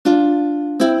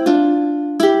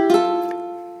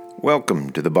Welcome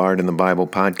to the Bard in the Bible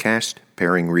podcast,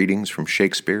 pairing readings from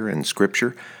Shakespeare and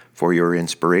Scripture for your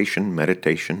inspiration,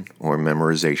 meditation, or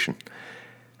memorization.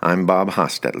 I'm Bob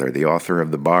Hostetler, the author of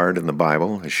The Bard in the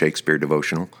Bible, a Shakespeare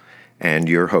devotional, and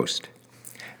your host.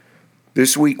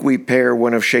 This week we pair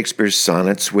one of Shakespeare's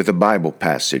sonnets with a Bible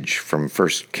passage from 1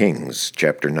 Kings,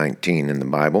 chapter 19 in the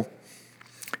Bible.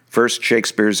 First,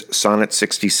 Shakespeare's Sonnet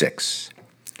 66.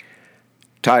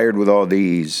 Tired with all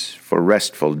these, for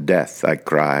restful death I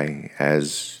cry,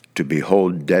 as to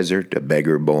behold desert a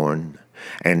beggar born,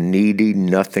 and needy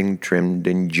nothing trimmed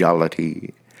in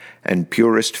jollity, and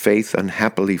purest faith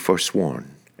unhappily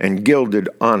forsworn, and gilded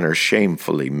honor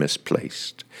shamefully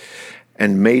misplaced,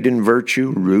 and maiden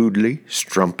virtue rudely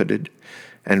strumpeted,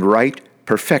 and right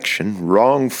perfection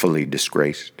wrongfully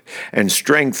disgraced, and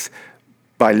strength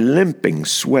by limping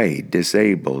sway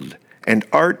disabled, and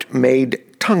art made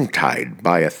tongue-tied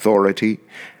by authority,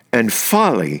 and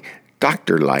folly,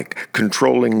 doctor-like,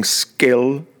 controlling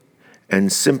skill,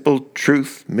 and simple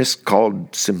truth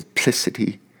miscalled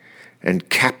simplicity, and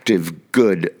captive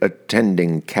good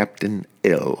attending captain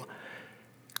ill.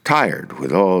 Tired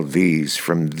with all these,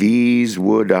 from these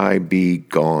would I be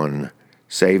gone,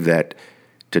 save that,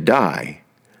 to die,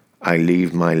 I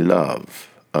leave my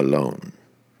love alone.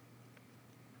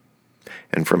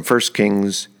 And from 1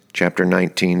 Kings chapter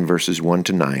 19, verses 1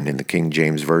 to 9 in the King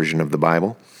James Version of the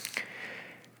Bible.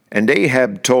 And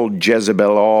Ahab told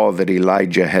Jezebel all that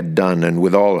Elijah had done, and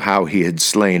withal how he had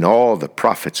slain all the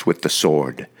prophets with the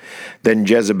sword. Then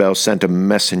Jezebel sent a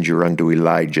messenger unto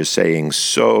Elijah, saying,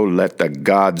 So let the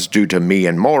gods do to me,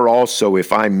 and more also,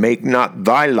 if I make not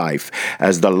thy life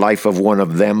as the life of one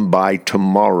of them by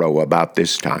tomorrow about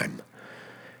this time.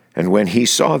 And when he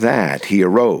saw that, he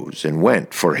arose and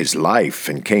went for his life,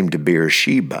 and came to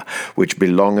Beersheba, which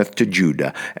belongeth to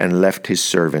Judah, and left his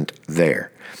servant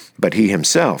there. But he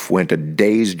himself went a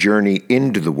day's journey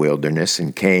into the wilderness,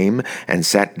 and came and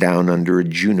sat down under a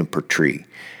juniper tree.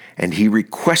 And he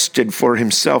requested for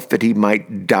himself that he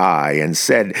might die, and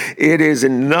said, It is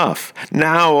enough.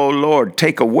 Now, O Lord,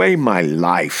 take away my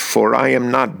life, for I am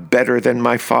not better than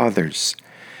my fathers.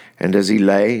 And as he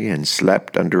lay and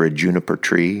slept under a juniper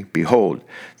tree, behold,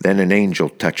 then an angel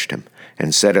touched him,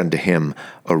 and said unto him,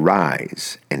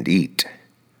 Arise and eat.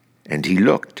 And he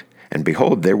looked, and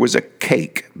behold, there was a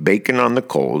cake baken on the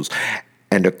coals,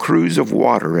 and a cruse of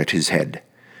water at his head.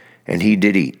 And he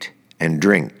did eat, and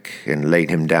drink, and laid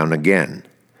him down again.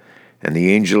 And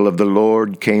the angel of the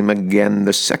Lord came again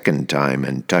the second time,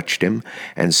 and touched him,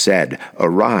 and said,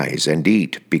 Arise and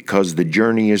eat, because the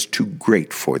journey is too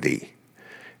great for thee.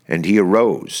 And he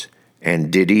arose,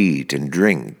 and did eat and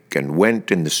drink, and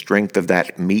went in the strength of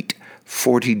that meat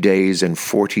 40 days and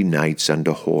 40 nights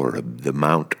unto Horeb, the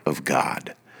mount of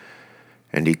God.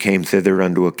 And he came thither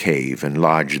unto a cave, and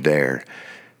lodged there.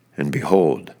 And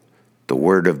behold, the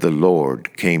word of the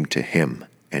Lord came to him,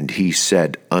 and he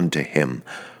said unto him,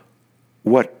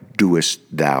 What doest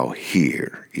thou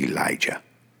here, Elijah?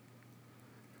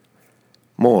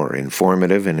 More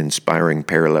informative and inspiring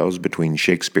parallels between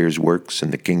Shakespeare's works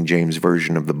and the King James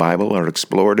Version of the Bible are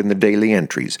explored in the daily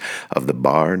entries of The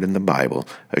Bard in the Bible,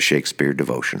 a Shakespeare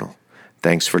devotional.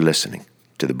 Thanks for listening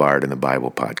to the Bard in the Bible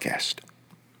podcast.